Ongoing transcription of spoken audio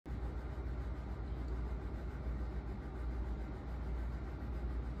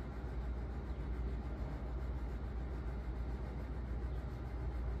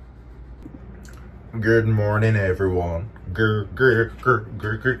Good morning, everyone. Good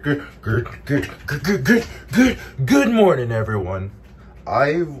morning, everyone.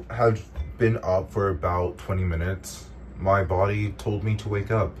 I have been up for about 20 minutes. My body told me to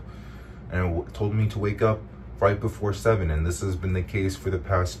wake up, and it told me to wake up right before 7, and this has been the case for the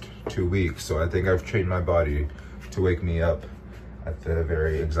past 2 weeks. So I think I've trained my body to wake me up at the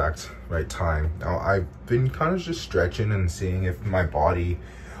very exact right time. Now, I've been kind of just stretching and seeing if my body...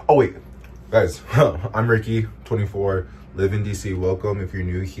 Oh, wait. Guys, I'm Ricky, 24, live in DC. Welcome if you're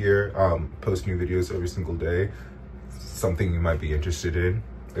new here. Post new videos every single day. Something you might be interested in.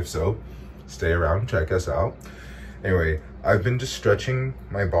 If so, stay around, check us out. Anyway, I've been just stretching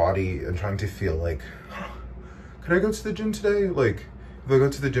my body and trying to feel like, could I go to the gym today? Like, if I go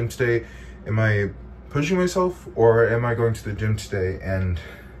to the gym today, am I pushing myself, or am I going to the gym today and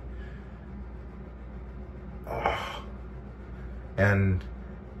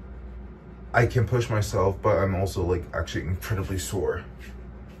I can push myself, but I'm also like actually incredibly sore,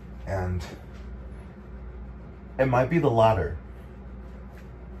 and it might be the latter.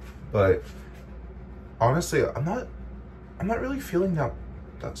 But honestly, I'm not really feeling that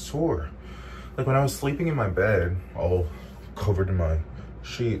sore. Like when I was sleeping in my bed, all covered in my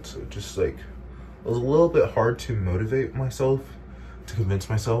sheets, it just like, it was a little bit hard to motivate myself, to convince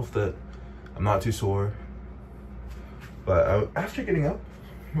myself that I'm not too sore. But after getting up,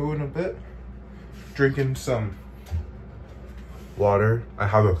 moving a bit, drinking some water. I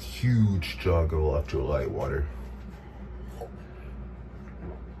have a huge jug of electrolyte water.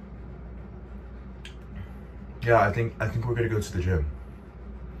 Yeah, I think we're gonna go to the gym.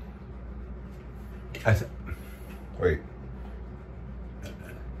 Wait.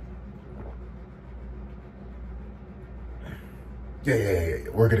 Yeah.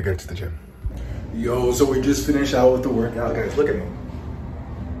 We're gonna go to the gym. Yo, so we just finished out with the workout, guys. Look at me.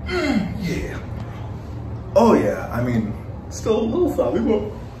 Yeah. Oh yeah, I mean, still a little foggy, but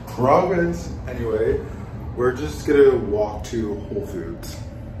progress. Anyway, we're just gonna walk to Whole Foods.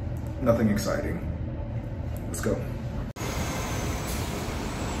 Nothing exciting. Let's go.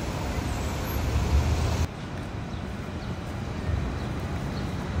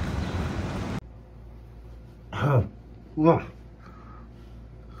 Whoa.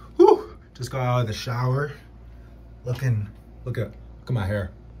 Whew. Just got out of the shower. Look at my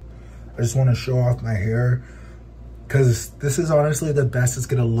hair. I just want to show off my hair because this is honestly the best it's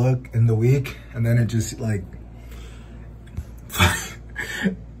gonna look in the week, and then it just like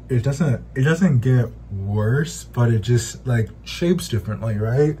it doesn't get worse, but it just like shapes differently,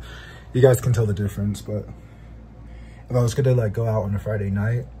 right? You guys can tell the difference. But if I was gonna like go out on a Friday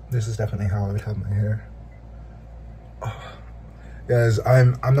night, this is definitely how I would have my hair. Oh. Guys,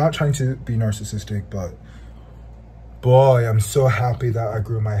 I'm not trying to be narcissistic, but boy, I'm so happy that I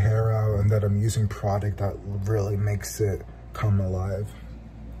grew my hair out and that I'm using product that really makes it come alive,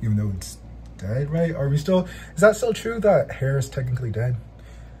 even though it's dead, right? Is that still true that hair is technically dead?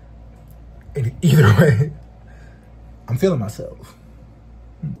 Either way, I'm feeling myself.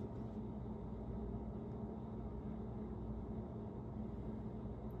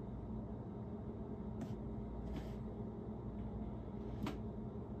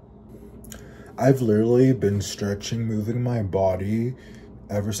 I've literally been stretching, moving my body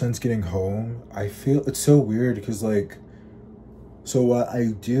ever since getting home. I feel it's so weird because like, so what I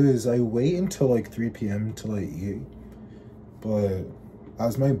do is I wait until like 3 p.m. till I eat. But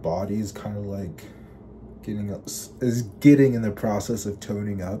as my body is kind of like getting in the process of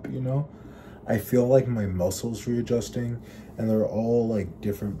toning up, you know, I feel like my muscles readjusting, and they're all like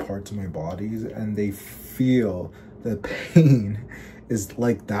different parts of my bodies, and they feel the pain is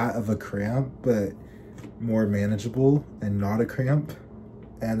like that of a cramp, but more manageable and not a cramp.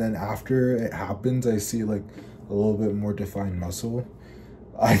 And then after it happens, I see like a little bit more defined muscle.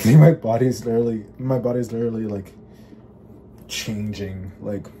 I think my body's literally like changing,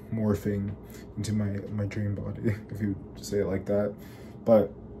 like morphing into my dream body, if you say it like that.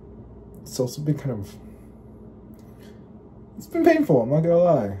 But it's also been it's been painful, I'm not gonna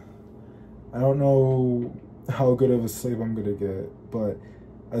lie. I don't know how good of a sleep I'm gonna get, but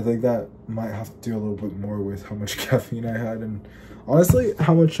I think that might have to do a little bit more with how much caffeine I had, and honestly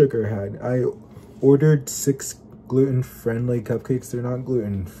how much sugar I had. I ordered 6 gluten-friendly cupcakes. They're not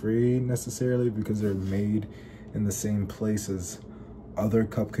gluten-free necessarily because they're made in the same place as other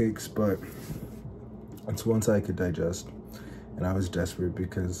cupcakes, but it's ones I could digest. And I was desperate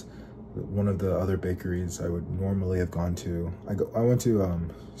because one of the other bakeries I would normally have gone to, I went to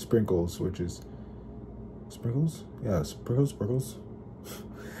Sprinkles, which is Sprinkles? Yeah, Sprinkles.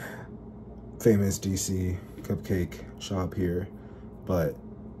 Famous DC cupcake shop here. But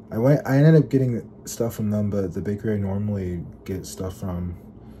I ended up getting stuff from them, but the bakery I normally get stuff from,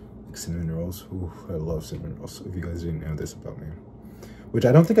 like cinnamon rolls. Ooh, I love cinnamon rolls. If you guys didn't know this about me, which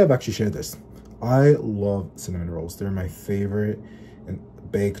I don't think I've actually shared this. I love cinnamon rolls. They're my favorite and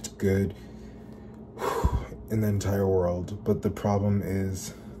baked good in the entire world. But the problem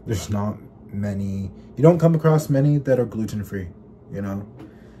is there's not many, you don't come across many that are gluten-free, you know?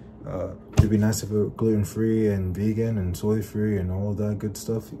 It'd be nice if it were gluten-free and vegan and soy-free and all of that good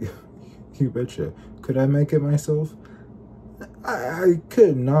stuff. You betcha. Could I make it myself? I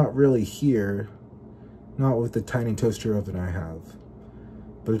could, not really here. Not with the tiny toaster oven I have.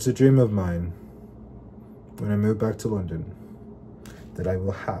 But it's a dream of mine, when I move back to London, that I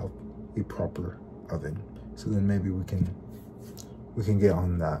will have a proper oven. So then maybe we can get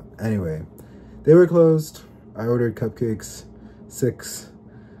on that. Anyway, they were closed. I ordered cupcakes, 6.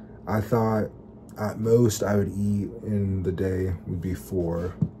 I thought at most I would eat in the day would be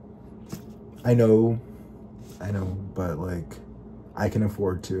 4. I know, but like, I can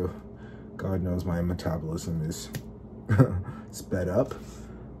afford to. God knows my metabolism is sped up.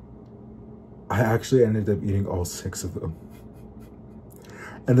 I actually ended up eating all 6 of them.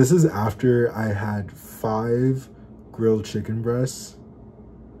 And this is after I had 5 grilled chicken breasts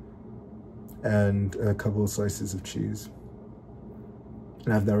and a couple of slices of cheese.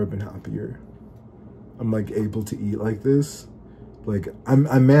 And I've never been happier. I'm like able to eat like this. Like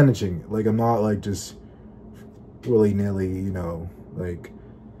I'm managing. Like I'm not like just willy-nilly, you know, like,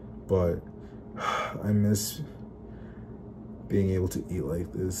 but I miss being able to eat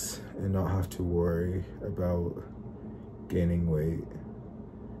like this and not have to worry about gaining weight.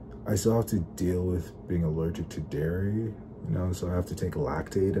 I still have to deal with being allergic to dairy, you know, so I have to take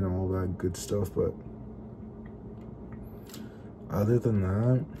lactate and all that good stuff, but other than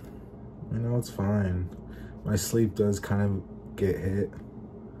that, you know, it's fine. My sleep does kind of get hit.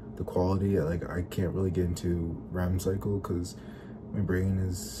 The quality, like, I can't really get into REM cycle because my brain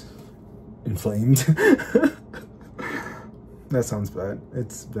is inflamed. That sounds bad.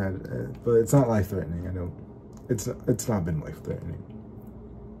 It's bad, but it's not life-threatening. I know it's not been life-threatening.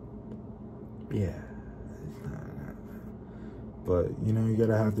 Yeah, but you know, you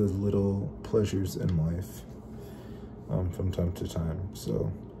gotta have those little pleasures in life from time to time. So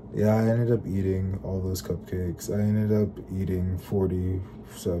yeah, I ended up eating all those cupcakes. I ended up eating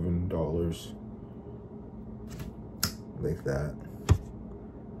 $47 like that.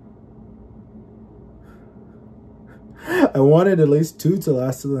 I wanted at least 2 to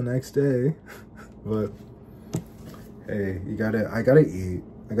last till the next day, but hey, I gotta eat.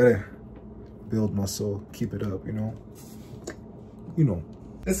 I gotta build muscle, keep it up, you know?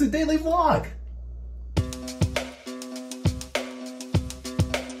 It's a daily vlog.